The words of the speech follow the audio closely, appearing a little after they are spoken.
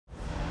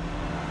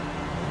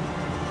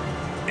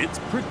It's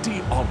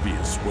pretty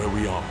obvious where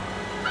we are.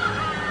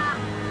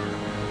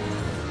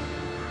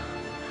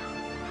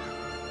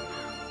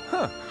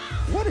 Huh.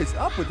 What is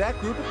up with that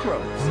group of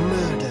crows?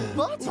 Murder.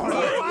 What?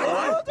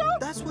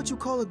 That's what you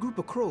call a group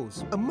of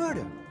crows, a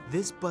murder.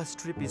 This bus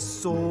trip is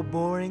so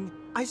boring.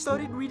 I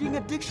started reading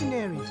a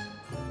dictionary.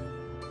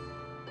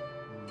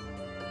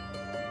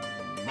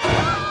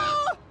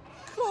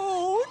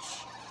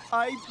 Coach,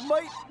 I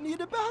might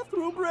need a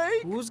bathroom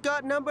break. Who's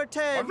got number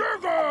 10?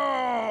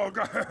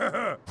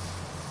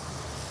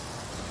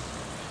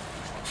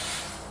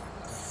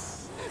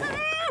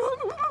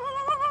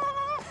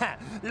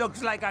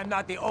 Looks like I'm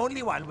not the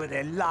only one with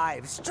a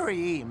live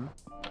stream.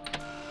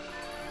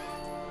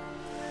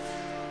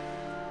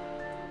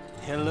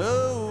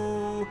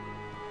 Hello?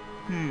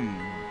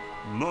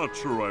 Not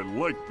sure I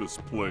like this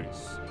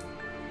place.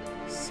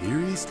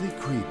 Seriously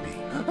creepy.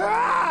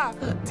 Ah!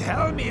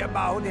 Tell me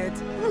about it.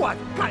 What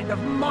kind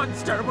of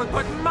monster would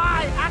put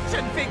my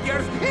action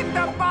figures in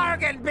the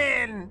bargain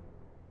bin?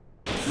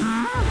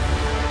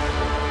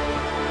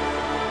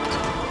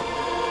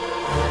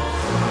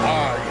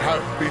 I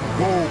have been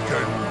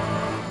woken.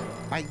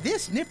 By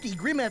this nifty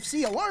Grimm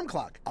FC alarm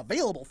clock,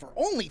 available for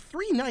only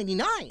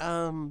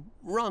 $3.99.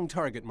 Wrong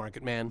target,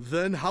 Market Man.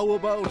 Then how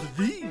about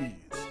these?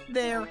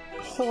 They're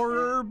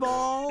horror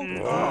ball.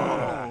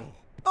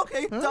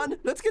 Okay, done.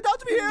 Let's get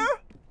out of here.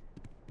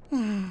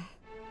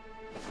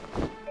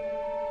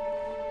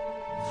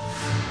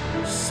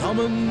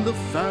 Summon the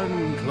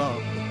fan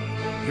club.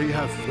 We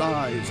have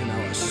flies in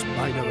our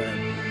spiderweb.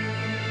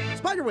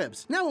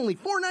 Spiderwebs, now only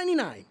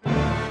 $4.99.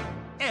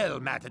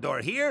 El Matador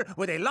here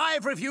with a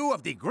live review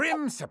of the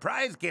Grimm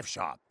Surprise Gift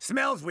Shop.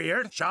 Smells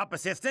weird, shop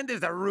assistant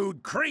is a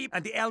rude creep,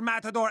 and the El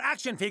Matador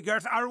action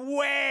figures are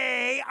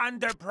way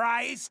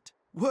underpriced.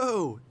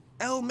 Whoa!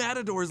 El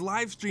Matador's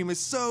live stream is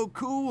so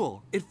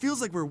cool. It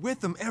feels like we're with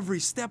them every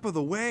step of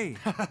the way.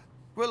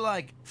 We're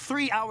like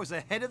 3 hours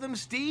ahead of them,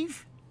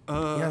 Steve?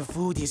 Your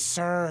food is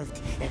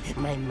served,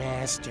 my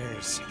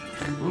masters.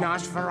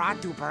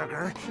 Nosferatu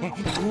burger,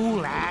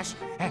 goulash,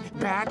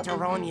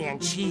 batteroni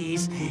and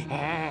cheese,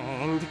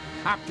 and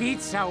a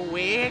pizza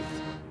with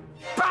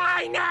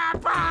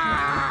pineapple!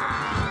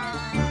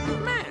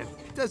 Man,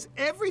 does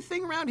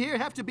everything around here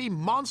have to be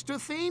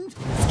monster-themed?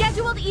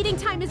 Scheduled eating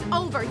time is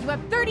over. You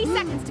have 30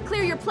 seconds to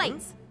clear your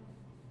plates.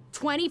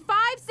 25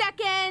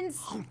 seconds.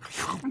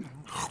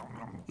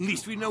 At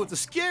least we know what the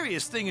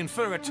scariest thing in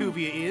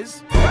Feratuvia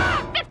is. 15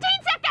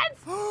 seconds!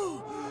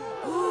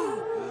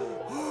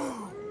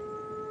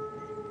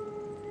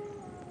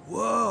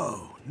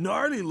 Whoa,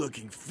 gnarly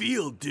looking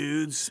field,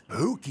 dudes.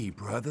 Spooky,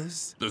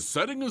 brothers. The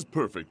setting is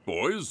perfect,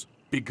 boys,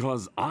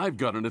 because I've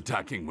got an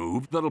attacking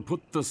move that'll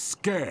put the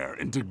scare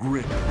into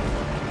Grimm.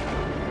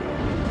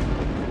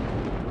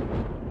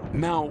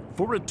 Now,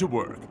 for it to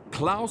work,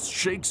 Klaus,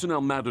 Shakes, and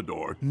El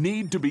Matador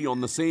need to be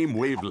on the same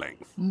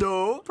wavelength.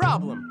 No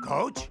problem,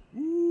 Coach.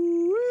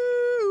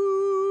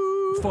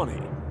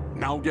 Funny.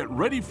 Now get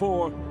ready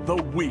for the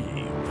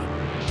weave.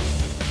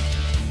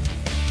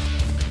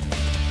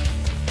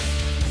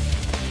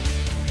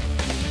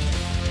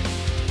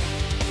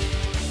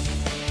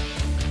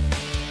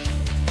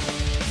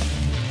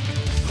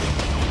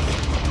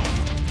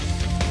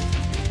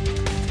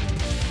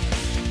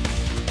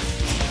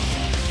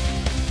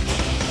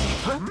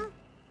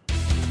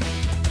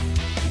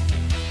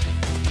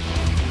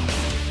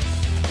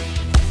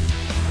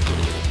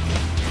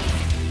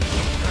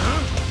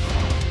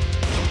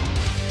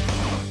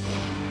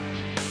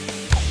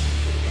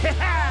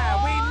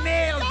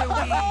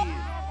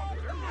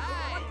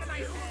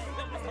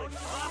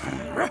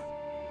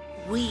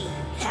 We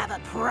have a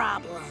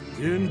problem.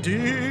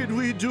 Indeed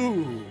we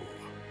do.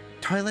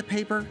 Toilet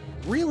paper?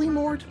 Really,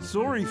 Mort?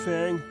 Sorry,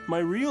 Fang. My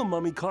real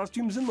mummy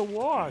costume's in the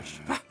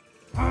wash.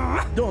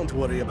 Don't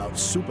worry about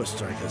Supa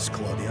Strikas,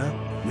 Claudia.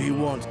 We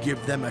won't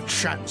give them a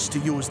chance to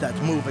use that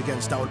move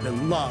against our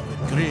beloved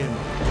Grimm.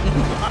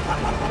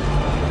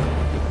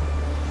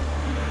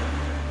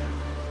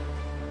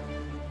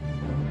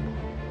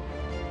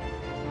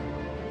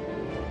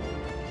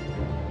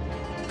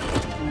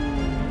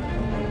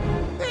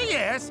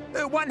 Yes,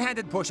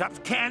 one-handed push-ups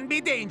can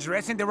be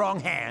dangerous in the wrong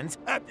hands.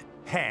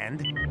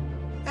 Hand?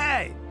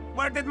 Hey,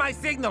 where did my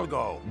signal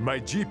go? My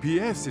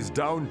GPS is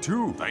down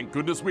too. Thank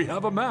goodness we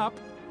have a map.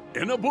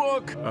 In a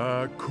book.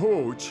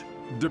 Coach,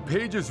 the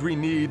pages we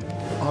need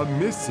are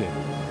missing.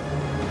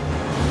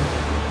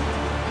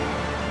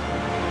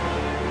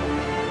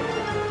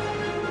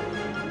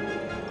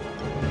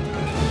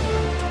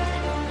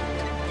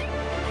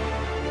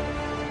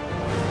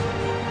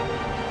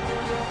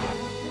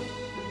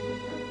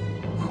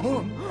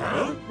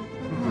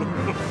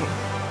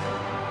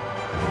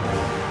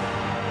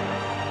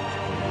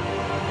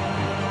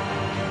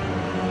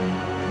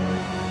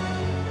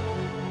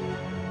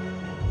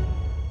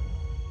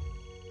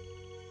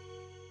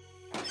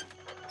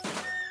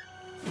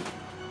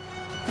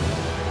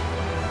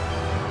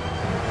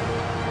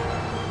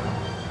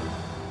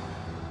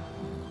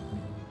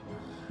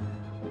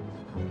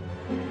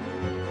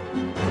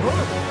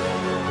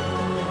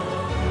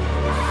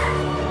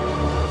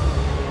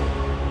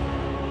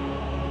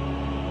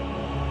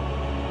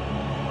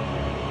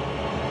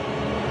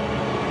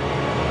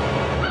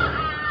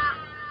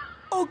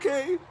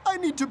 Okay, I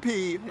need to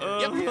pee.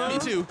 Yep, me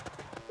too.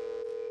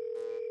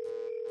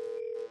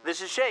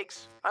 This is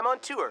Shakes. I'm on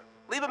tour.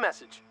 Leave a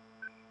message.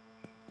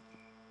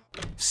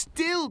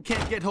 Still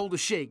can't get hold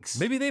of Shakes.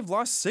 Maybe they've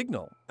lost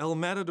signal. El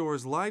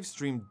Matador's live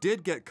stream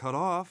did get cut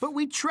off. But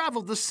we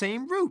traveled the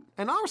same route,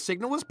 and our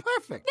signal was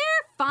perfect.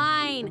 They're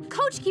fine.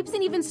 Coach keeps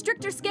an even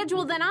stricter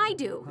schedule than I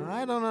do.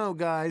 I don't know,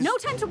 guys. No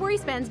time to worry,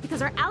 Spence,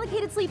 because our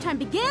allocated sleep time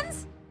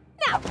begins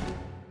now.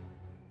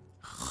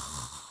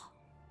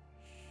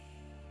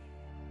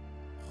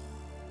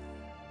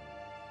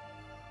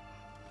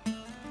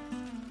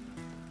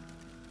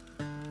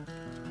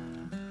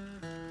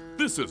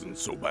 This isn't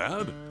so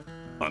bad.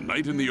 A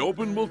night in the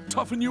open will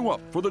toughen you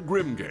up for the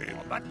Grimm game.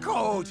 But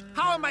Coach,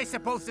 how am I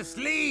supposed to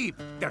sleep?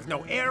 There's no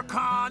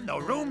aircon, no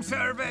room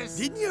service.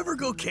 Didn't you ever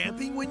go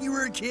camping when you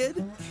were a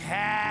kid?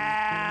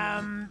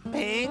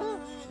 Camping?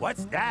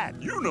 What's that?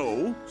 You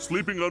know,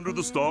 sleeping under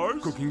the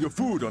stars. Cooking your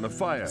food on a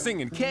fire.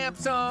 Singing camp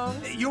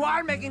songs. You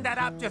are making that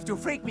up just to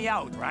freak me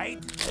out,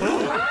 right?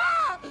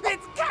 Ah!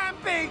 It's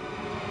camping!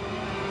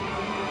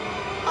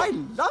 I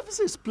love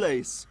this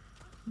place.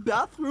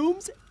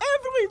 Bathrooms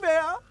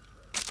everywhere.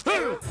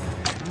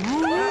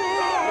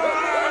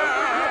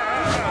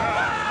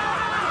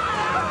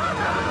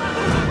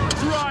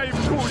 Drive,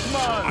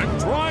 Kuzman! I'm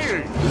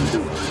trying!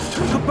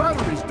 The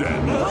battery's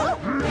dead.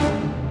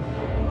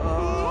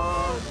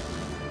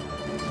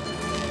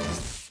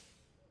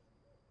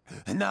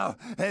 Now,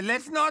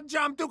 let's not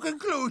jump to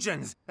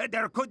conclusions.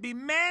 There could be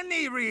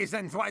many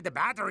reasons why the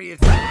battery is...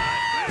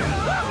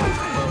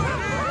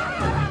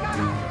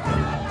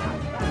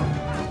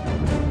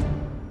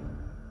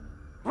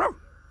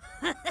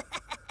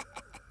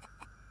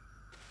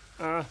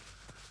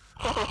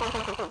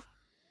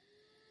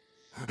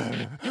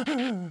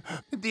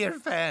 Dear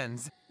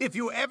fans, if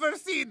you ever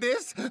see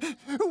this,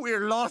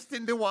 we're lost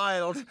in the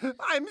wild.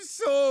 I'm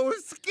so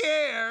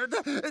scared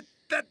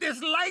that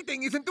this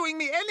lighting isn't doing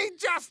me any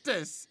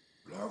justice.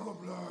 Blurgle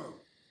blurg.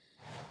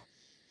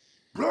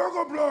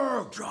 Blurgle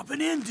blurg.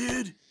 Dropping in,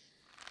 dude.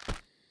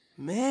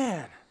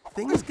 Man,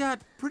 things got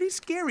pretty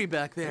scary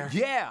back there.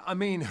 Yeah, I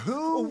mean,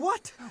 who?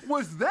 What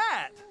was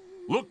that?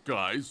 Look,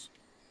 guys,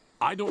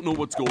 I don't know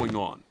what's going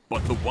on,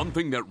 but the one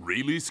thing that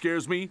really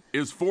scares me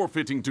is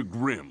forfeiting to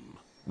Grimm.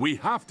 We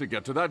have to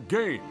get to that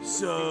game.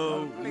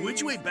 So,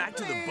 which way back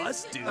to the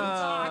bus, dude?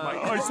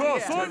 I saw a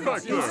sign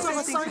back there.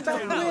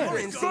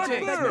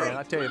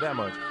 I'll tell you that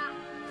much.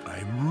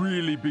 I'm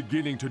really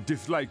beginning to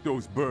dislike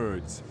those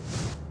birds.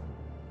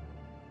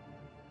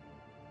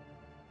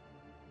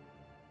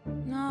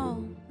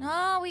 No,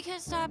 we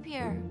can't stop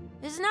here.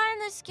 It's not in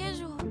the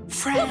schedule.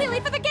 We'll be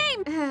late for the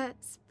game!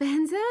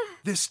 Spenza?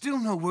 There's still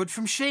no word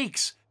from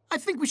Shakes. I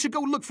think we should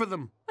go look for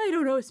them. I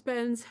don't know,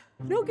 Spence.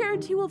 No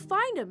guarantee we'll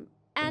find him.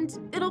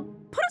 And it'll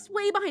put us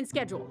way behind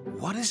schedule.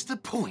 What is the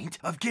point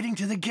of getting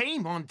to the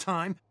game on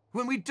time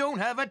when we don't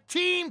have a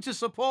team to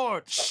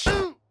support? Shh.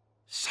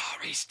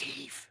 Sorry,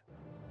 Steve.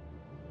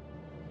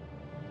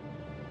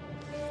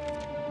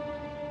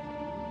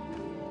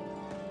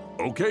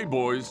 Okay,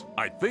 boys,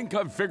 I think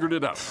I've figured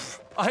it out.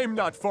 I'm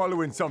not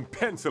following some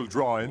pencil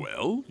drawing.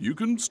 Well, you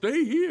can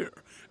stay here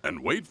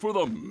and wait for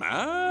the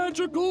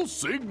magical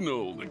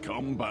signal to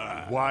come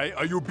back. Why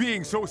are you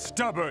being so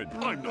stubborn?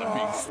 I'm not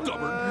being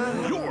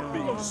stubborn. You're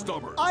being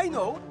stubborn. I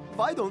know.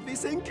 Why don't we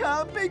sing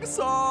camping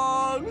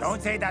songs?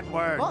 Don't say that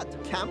word.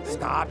 What? Camping?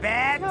 Stop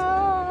it!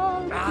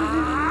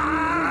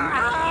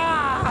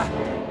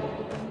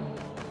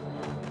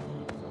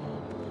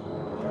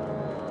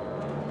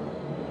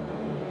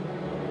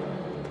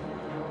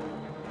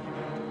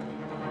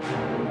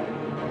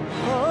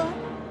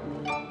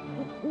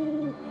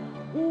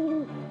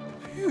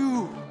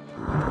 Phew.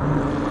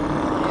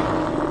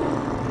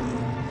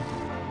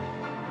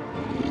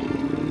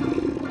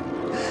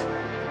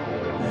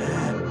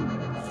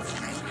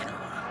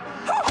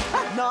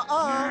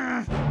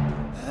 Nuh-uh.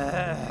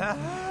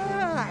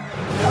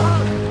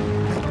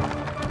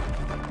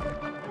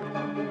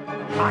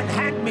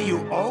 Unhand me, you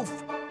oaf!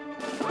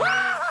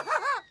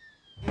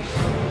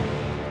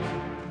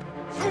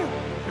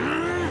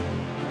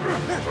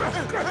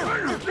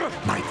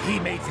 My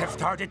teammates have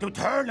started to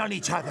turn on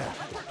each other.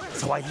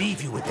 So I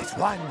leave you with this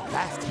one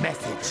last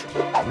message.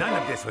 None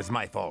of this was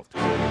my fault.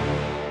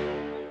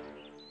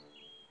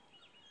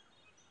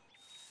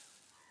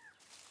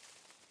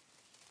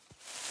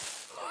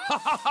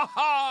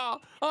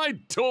 I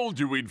told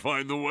you we'd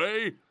find the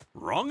way.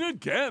 Wrong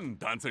again,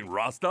 Dancing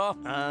Rasta.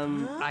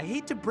 I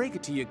hate to break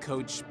it to you,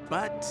 Coach,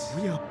 but...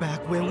 we are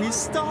back where we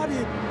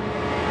started.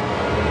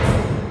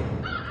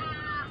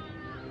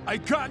 I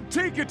can't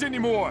take it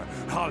anymore.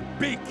 I'll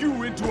bake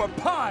you into a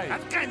pie.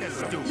 That's kind of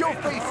stupid. Your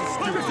face is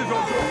stupid. This is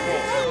all your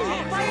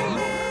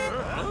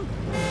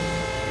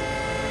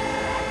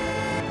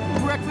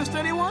fault. Breakfast,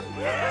 anyone?